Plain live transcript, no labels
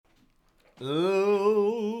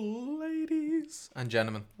Ladies and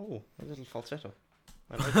gentlemen. Oh, a little falsetto.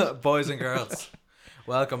 Boys and girls.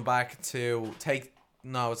 Welcome back to it's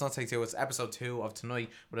not Take 2, it's episode 2 of tonight,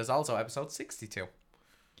 but it's also episode 62.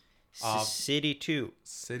 City 2.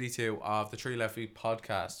 City 2 of the Three Left Feet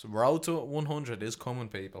podcast. Road to 100 is coming,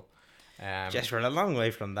 people. Just we're a long way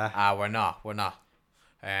from that. We're not.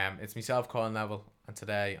 It's myself, Colin Neville, and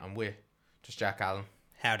today I'm with just Jack Allen.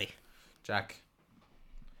 Howdy. Jack,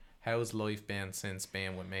 how's life been since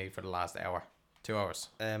being with me for the last hour? 2 hours.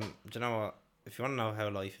 Do you know what? If you want to know how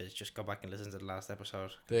life is, just go back and listen to the last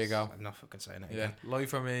episode. There you go. I'm not fucking saying it Yeah, again. life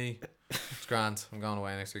for me, it's grand. I'm going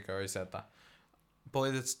away next week. I already said that.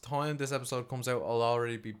 By the time this episode comes out, I'll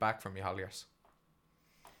already be back from my holidays.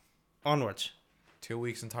 Onwards. 2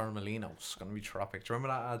 weeks in Torremolinos. It's going to be tropic. Do you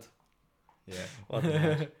remember that ad? Yeah. What the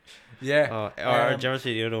hell? Yeah. Or do you ever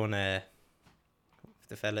see the other one? The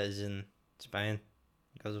fella is in Spain,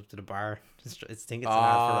 goes up to the bar. It's think it's an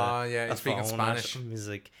ad for yeah, he's speaking Spanish. He's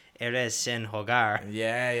like, "Eres sin hogar."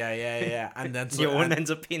 Yeah. And then The one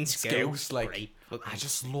ends up being Scouse. like, Great. I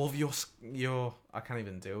just love your I can't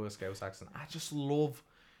even do a Scouse accent. I just love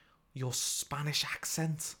your Spanish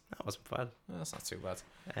accent. That wasn't bad. That's not too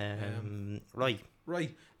bad.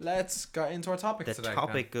 Right. Let's get into our topic The today.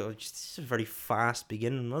 topic, this is a very fast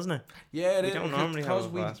beginning, wasn't it? Yeah, it we is. don't normally have a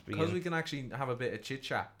fast because beginning. we can actually have a bit of chit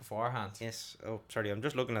chat beforehand. Yes. Oh, sorry. I'm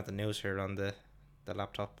just looking at the news here on the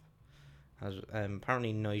laptop. As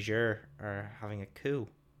apparently Niger are having a coup.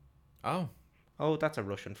 Oh, that's a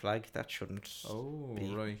Russian flag. That shouldn't.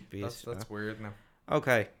 be right. That's weird now.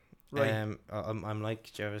 Okay. Right. I'm like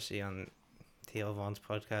Jevesy on Theo Vaughan's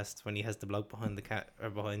podcast when he has the bloke behind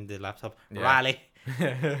behind the laptop. Yeah. Rally.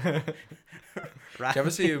 Did you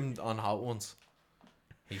ever see him on Hot Ones?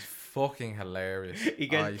 He's fucking hilarious.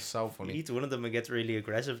 He's so funny. He eats one of them and gets really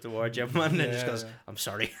aggressive towards you, man, and just goes, "I'm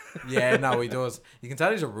sorry." Yeah, no, he does. You can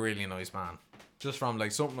tell he's a really nice man. Just from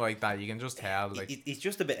like something like that, you can just tell. Like, he's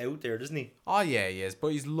just a bit out there, doesn't he? oh yeah, he is. But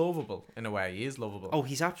he's lovable in a way. He is lovable. Oh,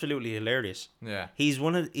 he's absolutely hilarious. Yeah. He's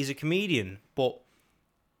a comedian, but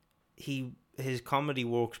his comedy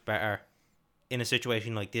works better in a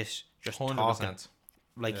situation like this. Just 100%. talking.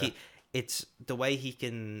 Like Yeah. it's the way he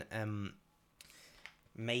can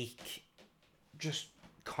make just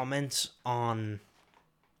comments on.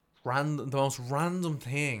 The most random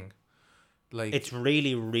thing. Like, It's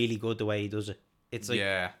really, really good the way he does it. It's like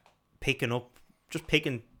yeah. picking up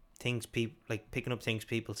things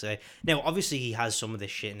people say. Now, obviously, he has some of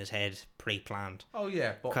this shit in his head pre-planned. Oh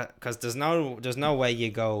yeah, but Because there's no way you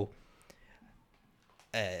go.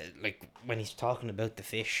 Like when he's talking about the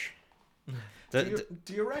fish. do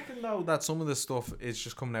you reckon though that some of this stuff is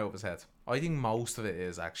just coming out of his head? I think most of it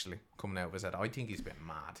is actually coming out of his head. I think he's a bit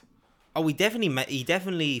mad. Oh, he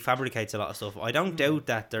definitely fabricates a lot of stuff. I don't doubt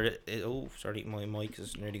that there. Oh, sorry, my mic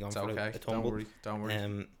is nearly gone It's for okay. a tumble. Don't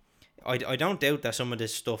worry. I don't doubt that some of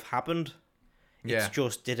this stuff happened. Yeah. It's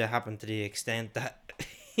just did it happen to the extent that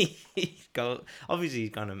obviously he's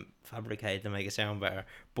gonna fabricate to make it sound better,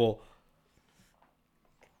 but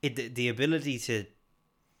the ability to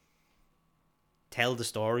tell the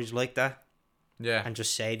stories like that, Yeah. and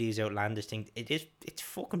just say these outlandish things, it's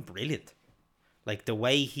fucking brilliant. Like the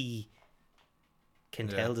way he can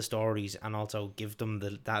tell the stories and also give them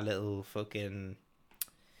that little fucking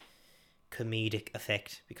comedic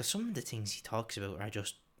effect, because some of the things he talks about are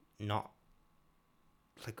just not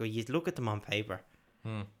like, when you look at them on paper,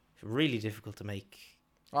 it's really difficult to make.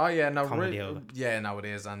 Oh yeah, no, comedy out of it. yeah, no, it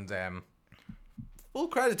is, and full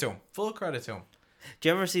credit to him. Do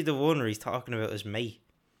you ever see the one where he's talking about his mate,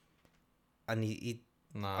 and he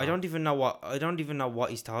No. I don't even know what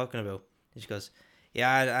he's talking about. He just goes,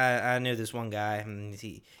 "Yeah, I knew this one guy, and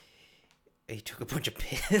he took a bunch of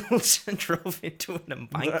pills and drove into an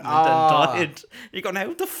embankment and died." You're going,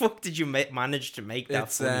 how the fuck did you manage to make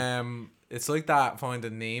that funny? It's like that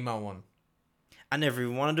Finding Nemo one. I never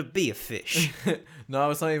even wanted to be a fish. No,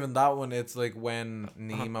 it's not even that one. It's like when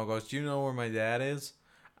Nemo goes, "Do you know where my dad is?"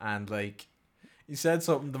 And like, he said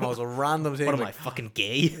something the most random thing. What am like, I, fucking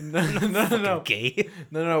gay? No. Gay.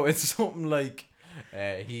 No, it's something like,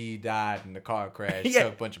 he died in the car crash, took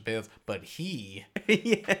a bunch of pills, but he,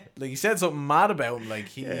 Yeah. like, he said something mad about him, like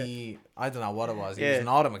I don't know what it was. He was an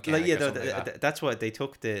auto mechanic. Like, or something like that. that's what they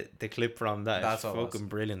took the clip from. That's That's what it was. fucking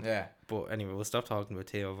brilliant. Yeah, But anyway, we'll stop talking about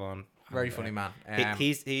Theo Vaughan. very funny man.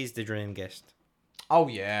 He's the dream guest. Oh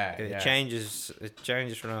yeah, It yeah. changes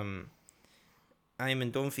from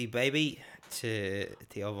Eamon Dunphy, baby, to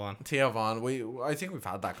Theo Vaughan. Theo Vaughan, I think we've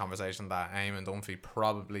had that conversation that Eamon Dunphy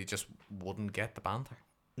probably just wouldn't get the banter.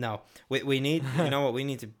 No, we need, you know what, we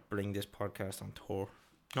need to bring this podcast on tour.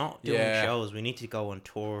 Not doing Yeah. shows, we need to go on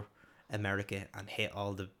tour America and hit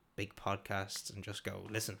all the big podcasts and just go,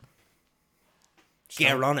 listen,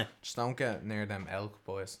 get on it. Just don't get near them elk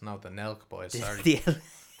boys. No, the Nelk boys. Sorry, The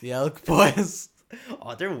the elk boys.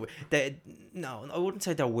 Oh, they no, I wouldn't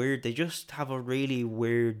say they're weird. They just have a really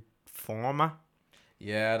weird format,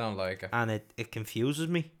 Yeah, I don't like it. and it confuses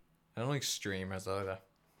me. I don't like streamers either.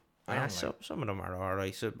 Yeah, some of them are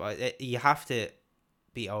alright. So, but you have to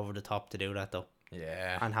be over the top to do that though,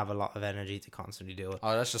 Yeah. and have a lot of energy to constantly do it.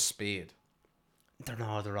 Oh, that's just speed. They're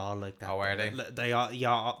all like that. Oh, are they? They all,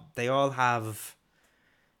 yeah, they all have.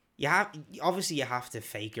 Obviously you have to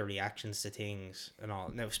fake your reactions to things and all.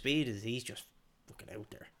 Now Speed he's just fucking out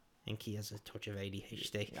there. I think he has a touch of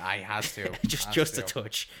ADHD. Yeah, he has to. just a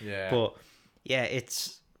touch. Yeah. But yeah,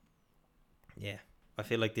 I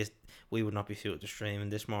feel like we would not be suited to stream,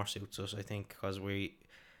 and this more suits us, I think, because we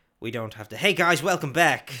don't have to, hey guys, welcome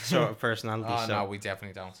back sort of personality. Oh, so, no, we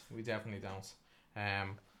definitely don't.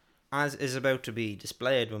 as is about to be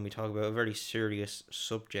displayed when we talk about a very serious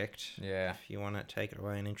subject. Yeah. If you want to take it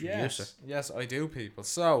away and introduce it. Yes, I do, people.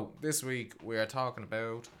 So, this week we are talking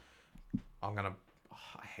about... I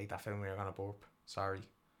hate that feeling we're gonna burp. Sorry.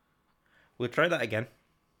 We'll try that again.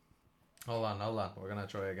 Hold on. We're gonna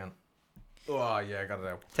try again. Oh, yeah, I got it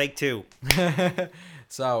out. Take 2.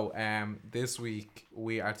 So, this week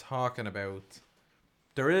we are talking about...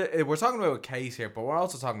 we're talking about a case here, but we're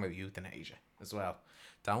also talking about euthanasia as well.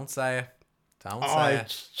 Don't say it. Don't say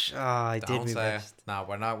it. I did Don't my say best. it. No,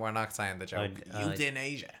 we're not saying the joke.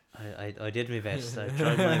 Euthanasia. I did my best. I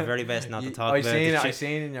tried my very best not to talk about it. I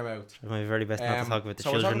seen it in your mouth. Tried my very best not to talk about the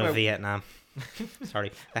so we're children talking of about- Vietnam.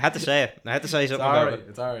 Sorry. I had to say it. I had to say It's something about it.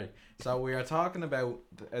 It's alright. So we are talking about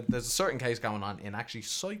there's a certain case going on in actually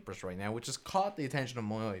Cyprus right now, which has caught the attention of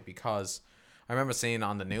my eye because I remember seeing it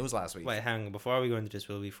on the news last week. Wait, hang on. Before we go into this,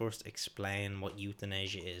 will we first explain what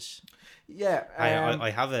euthanasia is? Yeah, I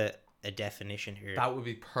have a definition here. that would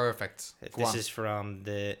be perfect. Go This on. is from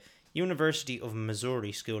the University of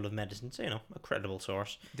Missouri School of Medicine, so a credible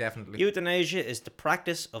source. Definitely. Euthanasia is the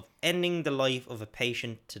practice of ending the life of a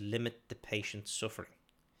patient to limit the patient's suffering.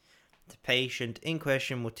 The patient in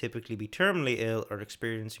question would typically be terminally ill or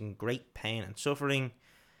experiencing great pain and suffering.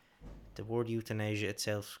 The word euthanasia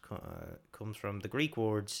itself comes from the Greek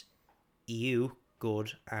words eu,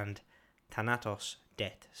 good, and thanatos,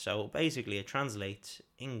 death. So basically it translates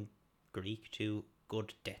in Greek to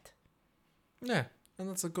good death. Yeah, and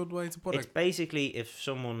that's a good way to put It's it. basically if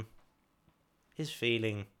someone is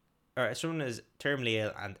feeling, or if someone is terminally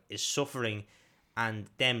ill and is suffering, and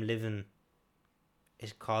them living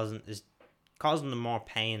is causing them more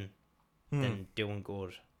pain than doing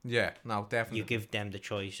good. Yeah, no, definitely. You give them the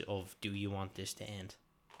choice of, do you want this to end?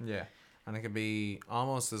 Yeah, and it can be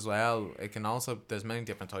almost as well. It can also, there's many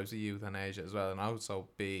different types of euthanasia as well, and also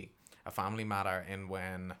be a family matter in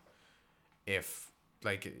when, if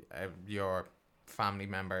like your family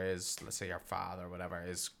member is, let's say your father or whatever,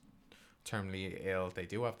 is terminally ill, they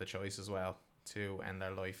do have the choice as well to end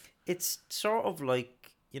their life. It's sort of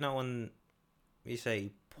like, when we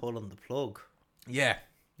say pulling the plug. Yeah,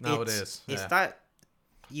 no, it is. It's Yeah. that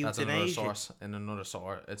That's another euthanasia. source. In another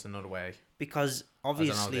source, it's another way. Because I don't know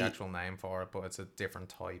obviously the actual name for it, but it's a different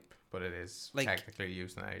type. But it is Like, technically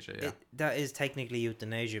euthanasia. Yeah. that is technically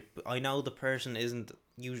euthanasia. But I know the person isn't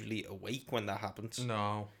usually awake when that happens.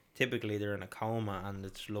 No. Typically they're in a coma and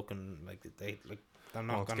it's looking like they're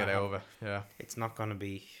not Won't gonna get over. Yeah. It's not gonna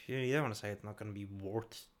be. You don't want to say it's not gonna be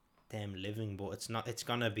worth them living, but it's not. It's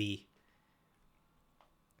gonna be.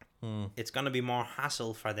 It's gonna be more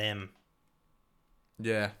hassle for them.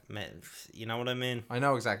 Yeah. You know what I mean? I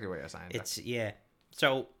know exactly what you're saying. It's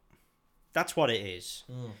So that's what it is.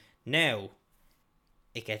 Now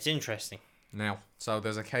it gets interesting. Now, so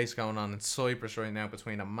there's a case going on in Cyprus right now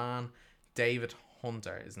between a man, David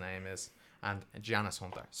Hunter, his name is, and Janice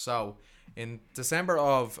Hunter. So, in December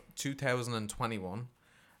of 2021,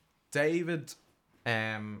 David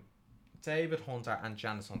Hunter and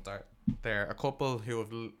Janice Hunter, they're a couple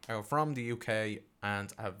who are from the UK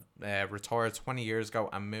and have retired 20 years ago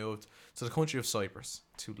and moved to the country of Cyprus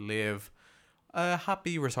to live a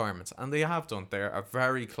happy retirement. And they have done. They're a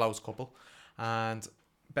very close couple. And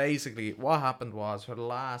basically, what happened was, for the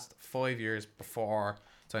last 5 years before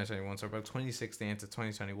 2021, so about 2016 to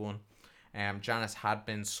 2021, Janice had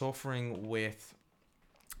been suffering with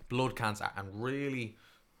blood cancer, and really,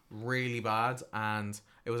 really bad. And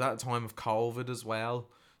it was at the time of COVID as well.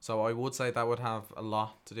 So I would say that would have a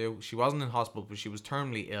lot to do. She wasn't in hospital, but she was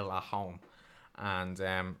terminally ill at home. And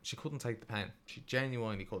she couldn't take the pain. She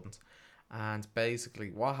genuinely couldn't. And basically,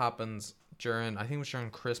 what happens during, I think it was during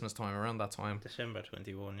Christmas time, around that time. December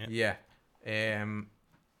 21, yeah. Yeah.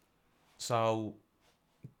 So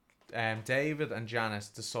David and Janice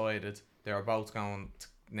decided they were both going to,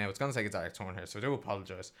 now it's going to take a dark turn here, so I do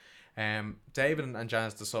apologise. David and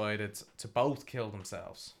Janice decided to both kill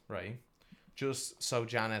themselves, right? Just so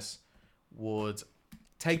Janice would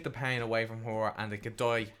take the pain away from her and they could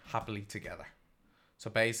die happily together. So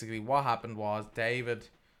basically what happened was David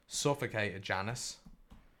suffocated Janice,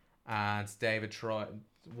 and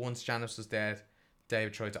once Janice was dead,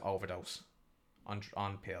 David tried to overdose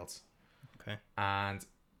on pills. Okay. And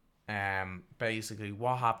basically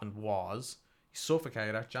what happened was he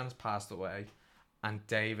suffocated her, Janice passed away, and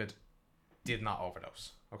David did not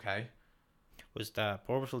overdose. Okay. Was that a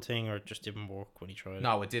purposeful thing or it just didn't work when he tried?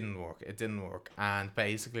 No, it didn't work. And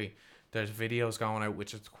basically there's videos going out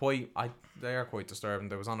which is they are quite disturbing.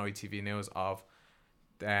 There was on ITV News of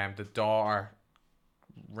the daughter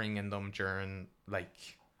ringing them during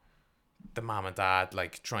like the mom and dad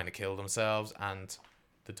like trying to kill themselves, and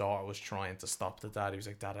the daughter was trying to stop the dad. He was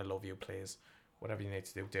like, "Dad, I love you, please. Whatever you need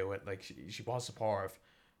to do it." Like she was supportive,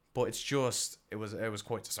 but it's just it was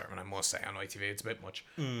quite disturbing, I must say. On ITV, it's a bit much.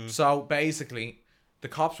 So basically, the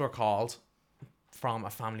cops were called from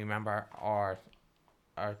a family member or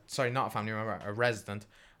sorry, not a family member, a resident,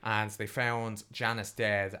 and they found Janice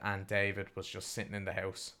dead and David was just sitting in the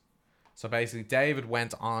house. So basically, David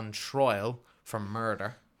went on trial for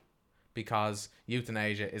murder because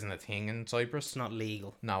euthanasia isn't a thing in Cyprus. It's not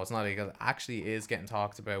legal. No, it's not legal. It actually is getting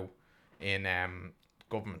talked about in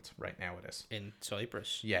government right now. It is. In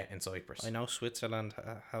Cyprus? Yeah, in Cyprus. I know Switzerland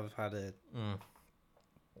have had a...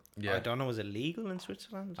 Yeah. I don't know, is it legal in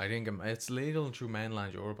Switzerland? I think it's legal through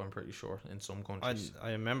mainland Europe, I'm pretty sure, in some countries.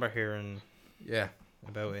 I remember hearing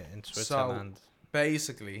about it in Switzerland. So,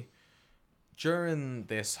 basically, during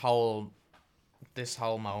this whole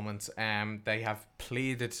moment, they have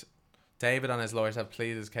pleaded, David and his lawyers have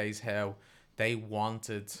pleaded his case how they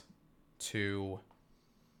wanted this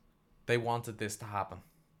to happen.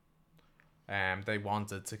 They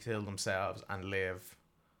wanted to kill themselves and live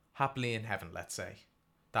happily in heaven, let's say.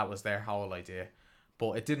 That was their whole idea.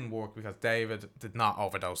 But it didn't work because David did not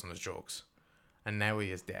overdose on his drugs. And now he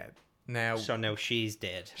is dead. So now she's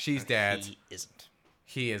dead. She's dead. He isn't.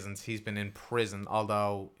 He isn't. He's been in prison,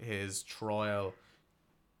 although his trial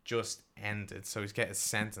just ended. So he's getting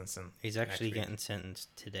sentencing. He's actually getting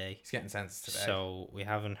sentenced today. He's getting sentenced today. So we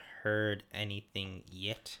haven't heard anything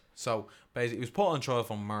yet. So basically, he was put on trial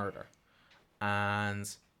for murder. And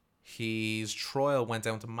his trial went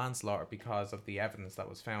down to manslaughter because of the evidence that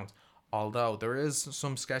was found. Although there is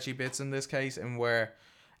some sketchy bits in this case in where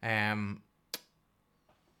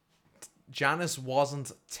Janice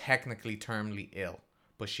wasn't technically terminally ill,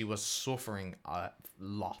 but she was suffering a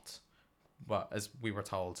lot. But as we were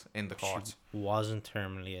told in the court, she wasn't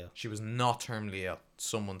terminally ill. She was not terminally ill.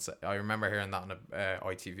 Someone said, I remember hearing that in a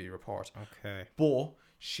ITV report. Okay. But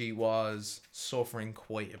she was suffering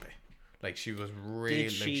quite a bit. Like she was really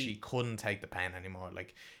like she couldn't take the pain anymore.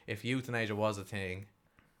 Like if euthanasia was a thing,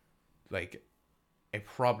 like it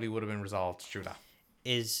probably would have been resolved through that.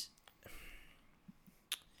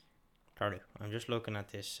 I'm just looking at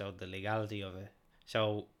this. So the legality of it.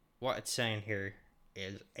 So what it's saying here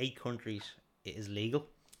is 8 countries it is legal.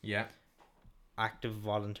 Yeah. Active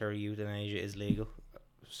voluntary euthanasia is legal.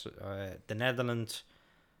 So, the Netherlands,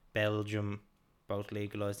 Belgium, both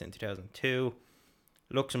legalized in 2002.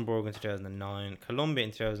 Luxembourg in 2009, Colombia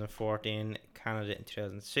in 2014, Canada in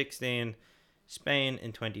 2016, Spain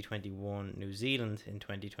in 2021, New Zealand in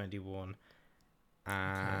 2021,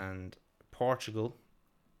 and Portugal.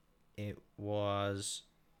 It was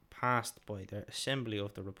passed by the Assembly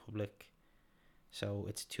of the Republic, so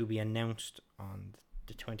it's to be announced on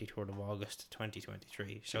the 23rd of August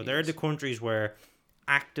 2023. So they're the countries where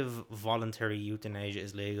active voluntary euthanasia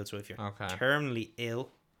is legal. So if you're terminally ill,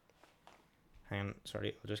 I'll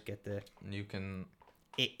just get the... You can...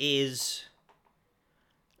 It is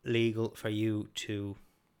legal for you to...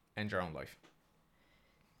 end your own life.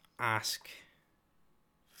 Ask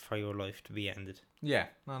for your life to be ended. Yeah.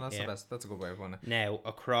 No, that's the best. That's a good way of putting it. Now,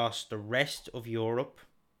 across the rest of Europe,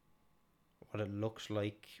 what it looks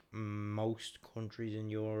like, most countries in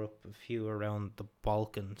Europe, a few around the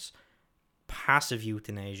Balkans, passive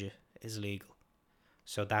euthanasia is legal.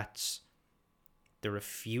 So that's the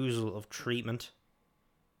refusal of treatment.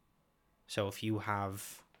 So if you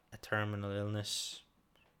have a terminal illness,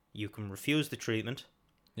 you can refuse the treatment.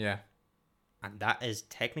 Yeah. And that is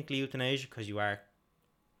technically euthanasia because you are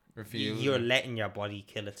refusing. You're letting your body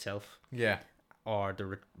kill itself. Yeah. Or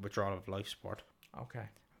the withdrawal of life support.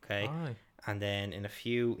 Okay. All right. And then in a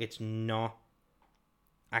few, it's not.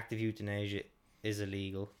 Active euthanasia is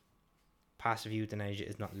illegal. Passive euthanasia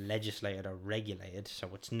is not legislated or regulated, so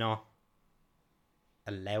it's not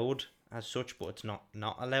allowed as such, but it's not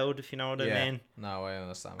allowed, if you know what I mean. No, I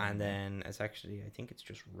understand. And then it's actually, I think it's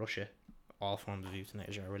just Russia. All forms of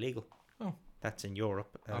euthanasia are illegal. Oh. That's in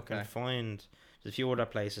Europe. I Okay. can find there's a few other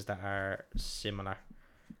places that are similar.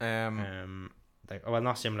 Well,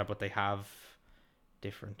 not similar, but they have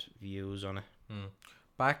different views on it.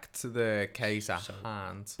 Back to the case at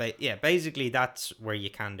hand. Basically that's where you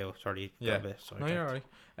can do. Sorry, Yeah. Sorry, No, you're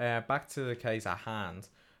alright. Back to the case at hand.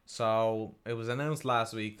 So it was announced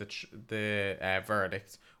last week that the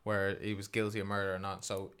verdict, where he was guilty of murder or not.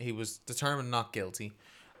 So he was determined not guilty,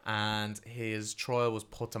 and his trial was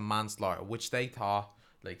put to manslaughter, which they thought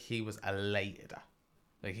like he was elated at.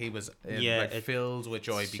 Like he was filled with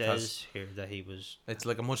joy because says here that he was. It's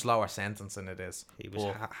like a much lower sentence than it is. He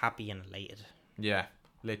was happy and elated. Yeah,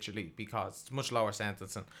 literally, because it's much lower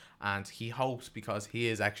sentencing, and he hopes, because he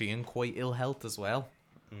is actually in quite ill health as well.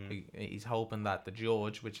 He's hoping that the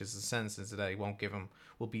judge, which is the sentencing today,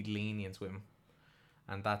 will be lenient with him,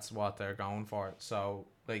 and that's what they're going for. So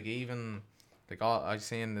like even like all I've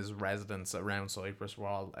seen his residents around Cyprus were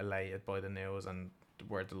all elated by the news and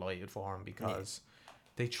were delighted for him because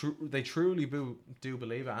they truly do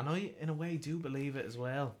believe it, and I in a way do believe it as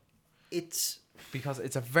well. It's because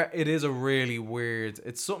it is a really weird.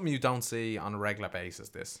 It's something you don't see on a regular basis.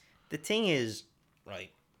 The thing is,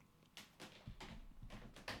 right.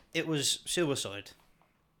 It was suicide.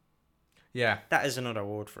 Yeah. That is another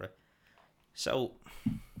word for it. So,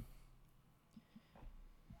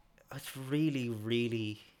 it's really,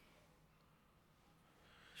 really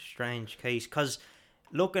strange case. Because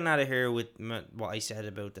looking at it here with what I said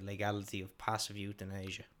about the legality of passive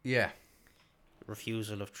euthanasia. Yeah.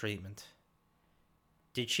 Refusal of treatment.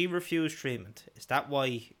 Did she refuse treatment? Is that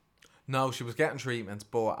why... No, she was getting treatment,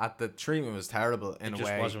 but the treatment was terrible in a way. It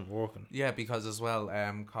just wasn't working. Yeah, because as well,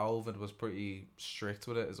 COVID was pretty strict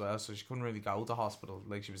with it as well, so she couldn't really go to hospital.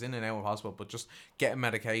 Like, she was in and out of hospital, but just getting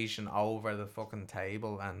medication over the fucking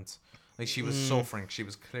table, and like she was suffering. She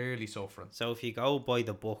was clearly suffering. So if you go by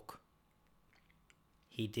the book,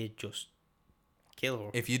 he did just kill her.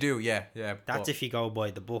 If you do, yeah. That's if you go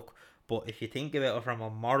by the book. But if you think about it from a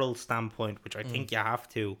moral standpoint, which I think you have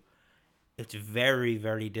to, it's a very,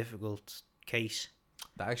 very difficult case.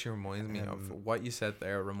 That actually reminds me of what you said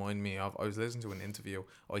there. Remind me of, I was listening to an interview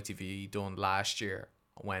ITV done last year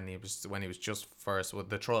when he was just first,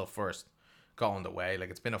 the trial first got underway. Like,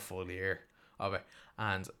 it's been a full year of it,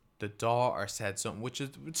 and the daughter said something which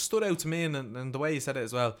stood out to me, and the way he said it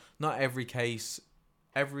as well. Not every case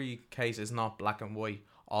is not black and white.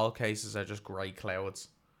 All cases are just grey clouds.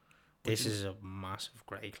 This is a massive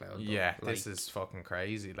grey cloud. Yeah, this is fucking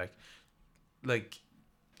crazy. Like,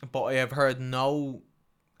 but I have heard no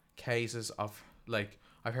cases of, like,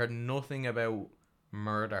 I've heard nothing about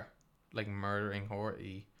murder, like murdering her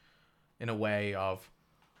in a way of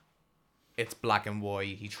it's black and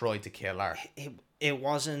white. He tried to kill her. It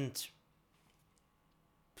wasn't.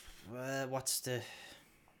 What's the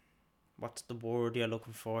word you're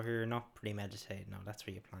looking for here? Not premeditated. No, that's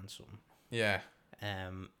where you plan something. Yeah.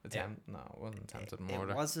 No, it wasn't attempted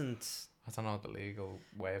murder. It wasn't. I don't know the legal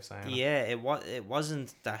way of saying it. Yeah, it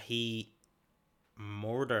wasn't that he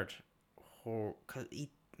murdered her, because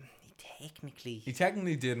he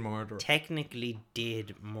technically did murder her. Technically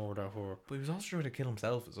did murder her. But he was also trying to kill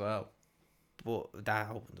himself as well. But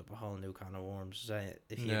that opened up a whole new can of worms.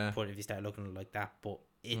 If you start looking at it like that, but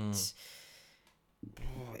it's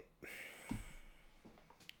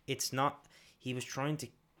it's not. He was trying to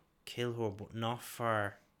kill her, but not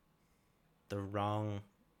for the wrong.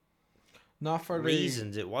 Not for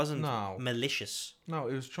reasons. It wasn't malicious. No,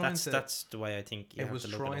 it was trying to. That's the way I think. It was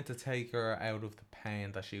trying to take her out of the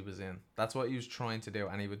pain that she was in. That's what he was trying to do,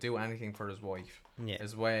 and he would do anything for his wife. Yeah.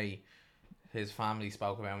 His way, his family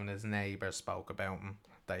spoke about him, and his neighbours spoke about him.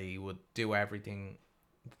 That he would do everything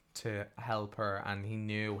to help her, and he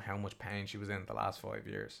knew how much pain she was in the last 5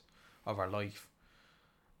 years of her life.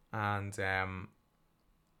 And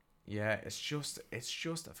yeah, it's just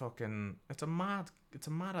a fucking, it's a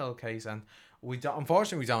mad old case, and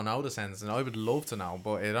unfortunately we don't know the sentence, and I would love to know,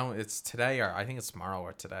 but it's today, or I think it's tomorrow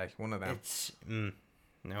or today, one of them.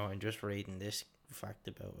 No, I'm just reading this fact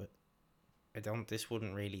about it. This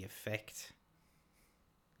wouldn't really affect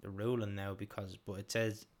the ruling now, but it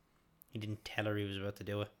says he didn't tell her he was about to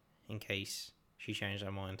do it in case she changed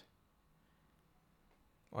her mind.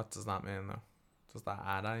 What does that mean though? Does that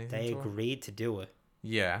add anything? They agreed to do it.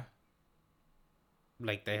 Yeah.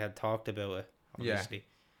 Like, they had talked about it, obviously.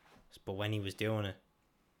 Yeah. But when he was doing it,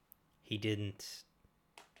 he didn't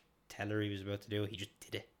tell her he was about to do it. He just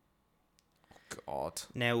did it. God.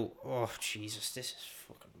 Now, oh, Jesus, this is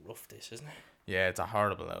fucking rough, this, isn't it? Yeah, it's a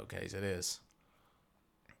horrible old case. It is.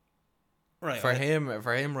 Right. For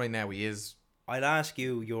him right now, he is. I'd ask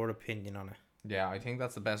you your opinion on it. Yeah, I think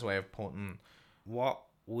that's the best way of putting. What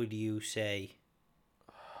would you say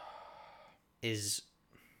is...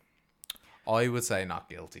 I would say not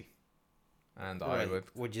guilty. And Right. I would.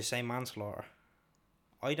 Would you say manslaughter?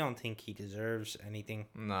 I don't think he deserves anything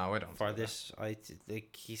No, I don't. for this.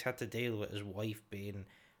 He's had to deal with his wife being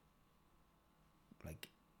like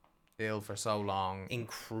Ill for so long.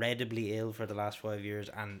 incredibly ill for the last 5 years,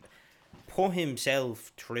 and put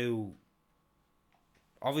himself through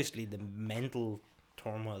obviously the mental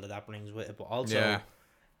turmoil that brings with it, but also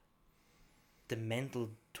the mental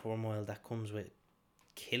turmoil that comes with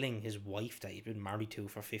killing his wife that he's been married to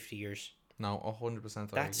for 50 years. No, 100%.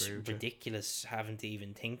 That's I agree with you. ridiculous, having to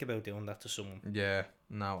even think about doing that to someone. Yeah,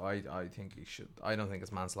 no, I think he should. I don't think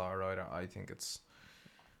it's manslaughter either.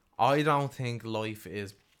 I don't think life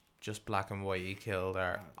is just black and white. He killed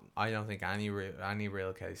her. I don't think any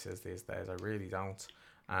real cases these days. I really don't.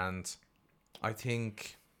 And I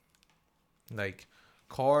think, like,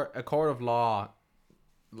 a court of law,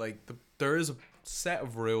 like there is a set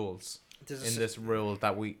of rules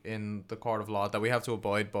in the court of law that we have to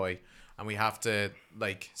abide by. And we have to,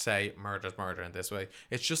 like, say murder's murder in this way.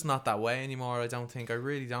 It's just not that way anymore, I don't think. I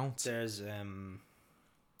really don't. There's right,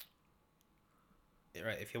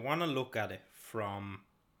 if you want to look at it from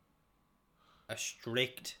a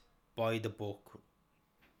strict by the book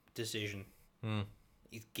decision,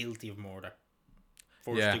 he's guilty of murder,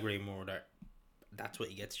 first degree murder. That's what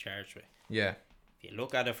he gets charged with. Yeah. If you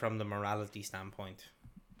look at it from the morality standpoint,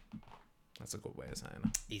 that's a good way of saying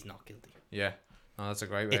it. He's not guilty. Yeah. No, that's a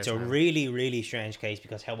great way. It's a really, really strange case,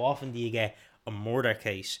 because how often do you get a murder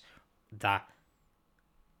case that,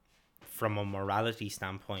 from a morality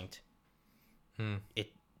standpoint,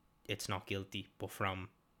 it's not guilty, but from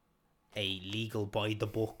a legal by the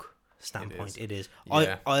book standpoint, it is.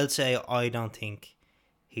 Yeah. I'll say I don't think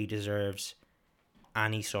he deserves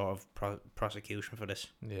any sort of prosecution for this.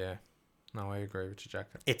 Yeah. No, I agree with you, Jack.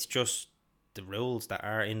 It's just the rules that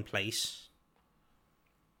are in place.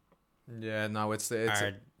 Yeah, no, it's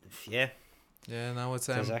yeah. No, it's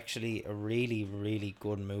There's actually a really, really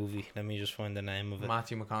good movie. Let me just find the name of it.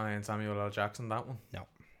 Matthew McConaughey and Samuel L. Jackson. That one. No,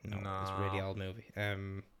 it's a really old movie.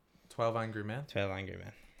 12 Angry Men. 12 Angry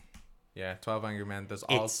Men. Yeah, 12 Angry Men. There's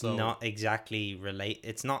it's also not exactly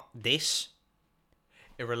It's not this.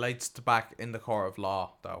 It relates to back in the court of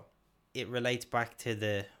law, though. It relates back to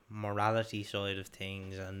the morality side of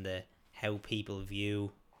things and the how people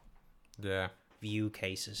view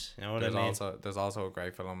cases. You know what I mean? There's also a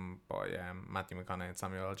great film by Matthew McConaughey and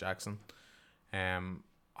Samuel L. Jackson. I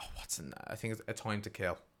think it's A Time to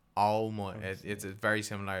Kill. Oh my! It's very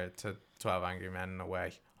similar to 12 Angry Men in a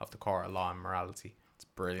way of the court of law and morality. It's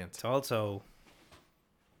brilliant. It's also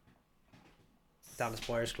Dallas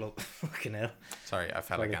Buyers Club. Fucking hell. Sorry, I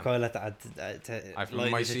fell like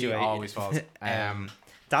again. My seat always falls.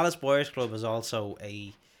 Dallas Buyers Club is also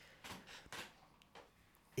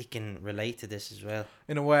it can relate to this as well.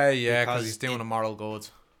 In a way, yeah, because he's doing a moral good.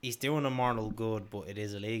 He's doing a moral good, but it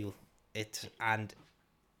is illegal. And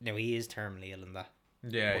now he is terminally ill in that.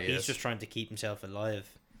 Yeah, but he's just trying to keep himself alive.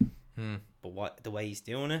 But the way he's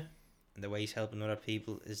doing it and the way he's helping other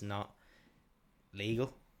people is not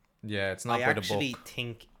legal. Yeah, it's not by the book. I actually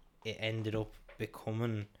think it ended up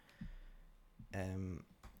becoming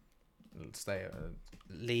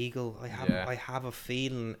legal. I have a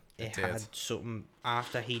feeling it had something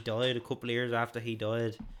after he died, a couple of years after he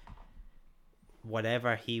died.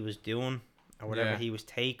 Whatever he was doing, or whatever he was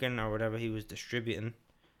taking, or whatever he was distributing,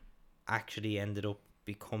 actually ended up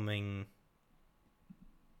becoming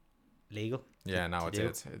legal. Yeah, no, it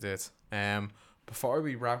did. It did. Before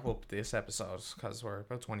we wrap up this episode, because we're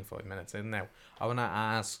about 25 minutes in now, I want to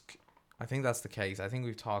ask, I think that's the case. I think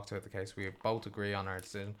we've talked about the case. We both agree on our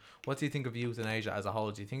decision. What do you think of euthanasia as a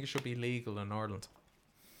whole? Do you think it should be legal in Ireland?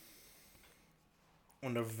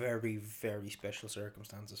 Under very, very special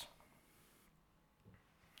circumstances.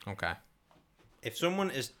 Okay. If someone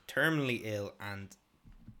is terminally ill and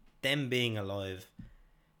them being alive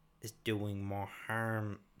is doing more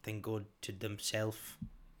harm than good to themselves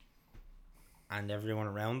and everyone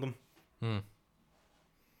around them.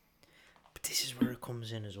 But this is where it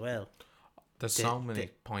comes in as well. There's so many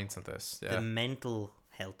points in this. Yeah. The mental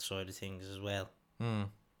health side of things as well.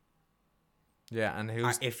 Yeah, and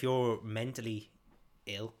if you're mentally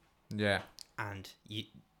ill. Yeah. And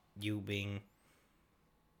you being...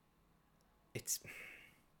 It's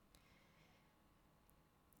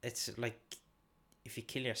like if you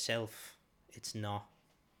kill yourself, it's not.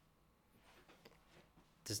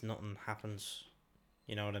 There's nothing happens.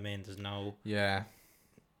 You know what I mean? There's no. Yeah.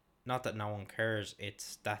 not that no one cares,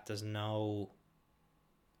 it's that there's no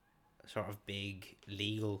sort of big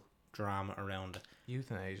legal drama around it.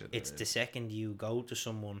 Euthanasia. It's the second you go to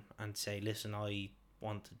someone and say, listen, I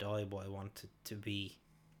want to die, but I want it to be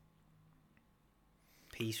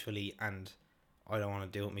peacefully, and I don't want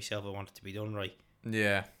to do it myself, I want it to be done right.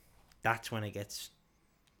 Yeah. That's when it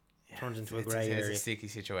turns into a grey It's area. a sticky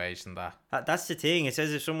situation, that. That's the thing. It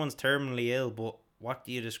says if someone's terminally ill, but what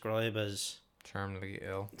do you describe as... Terminally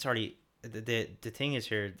ill. Sorry, the thing is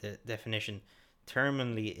here, the definition,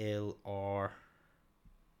 terminally ill, or...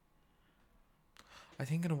 I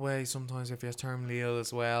think in a way, sometimes if you're terminally ill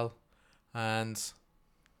as well, and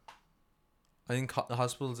I think the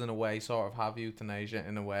hospitals in a way sort of have euthanasia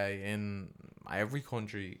in a way in every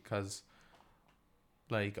country, because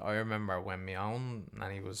like I remember when my own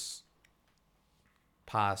nanny was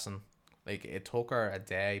passing, like it took her a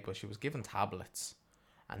day, but she was given tablets,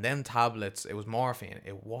 and them tablets, it was morphine.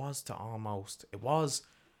 It was to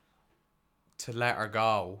let her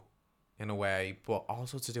go in a way, but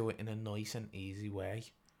also to do it in a nice and easy way,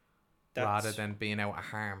 rather than being out of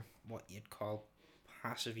harm. What you'd call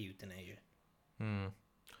passive euthanasia.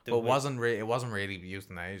 But it wasn't really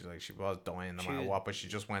euthanasia. Like, she was dying no matter what, but she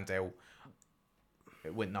just went out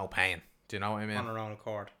with no pain. Do you know what I mean? On her own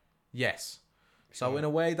accord. Yes. So in a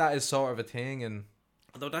way, that is sort of a thing. And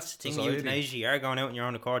although that's the thing, with euthanasia, you are going out on your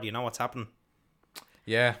own accord. You know what's happening.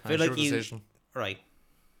 Yeah, I feel like you decision. Right.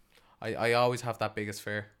 I always have that biggest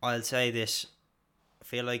fear. I'll say this. I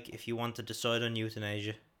feel like if you want to decide on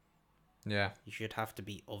euthanasia, yeah, you should have to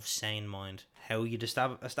be of sane mind. How you'd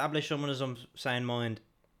establish someone as of sane mind,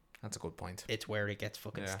 that's a good point. It's where it gets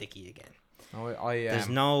fucking sticky again. No, there's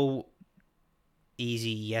no easy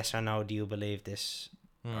yes or no, do you believe this,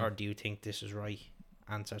 or do you think this is right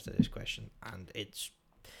answer to this question. And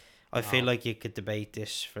I feel like you could debate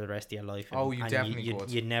this for the rest of your life. And, you definitely could.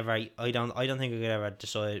 You'd never. I don't think I could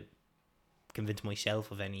ever convince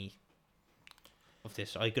myself of any of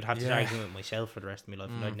this. I could have this argument with myself for the rest of my life,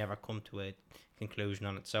 and I'd never come to a conclusion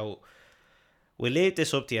on it. So we'll leave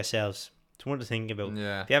this up to yourselves. It's one to think about.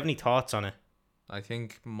 Yeah. If you have any thoughts on it, I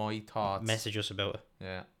think my thoughts. Message us about it.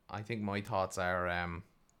 Yeah, I think my thoughts are.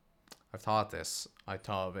 I've thought this. I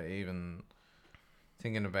thought of it even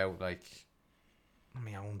thinking about like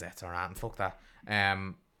my own death or anything. Fuck that.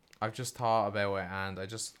 I've just thought about it, and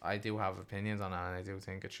I do have opinions on it, and I do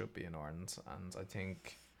think it should be in ordinance, and I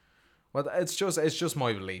think, well, it's just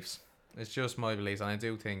my beliefs. It's just my beliefs, and I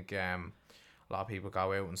do think a lot of people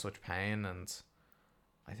go out in such pain, and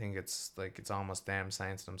I think it's like it's almost them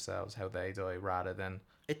saying to themselves how they die rather than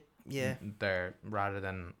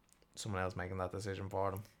someone else making that decision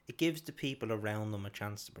for them. It gives the people around them a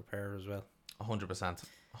chance to prepare as well. 100%.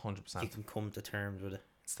 You can come to terms with it.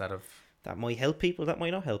 Instead of... That might help people, that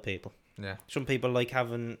might not help people. Yeah. Some people like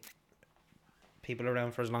having people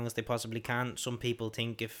around for as long as they possibly can. Some people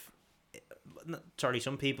think if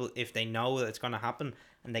they know that it's going to happen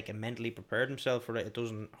and they can mentally prepare themselves for it, it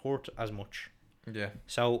doesn't hurt as much. Yeah.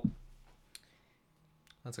 So...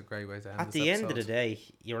 That's a great way to end at the end of the day,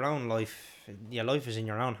 your life is in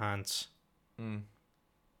your own hands.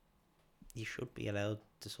 You should be allowed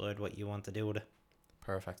to decide what you want to do with it.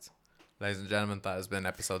 Perfect. Ladies and gentlemen, that has been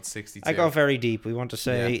episode 62. I got very deep. We want to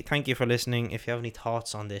say thank you for listening. If you have any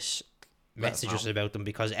thoughts on this, message us about them,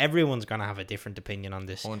 because everyone's going to have a different opinion on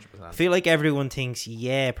this. 100%. I feel like everyone thinks,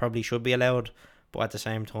 probably should be allowed, but at the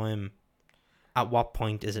same time, at what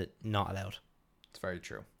point is it not allowed? It's very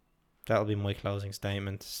true. That'll be my closing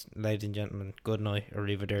statement. Ladies and gentlemen, good night.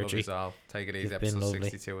 Arrivederci. Take it easy. Episode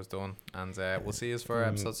 62 is done. And we'll see you for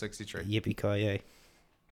episode 63. Yippee-ki-yay.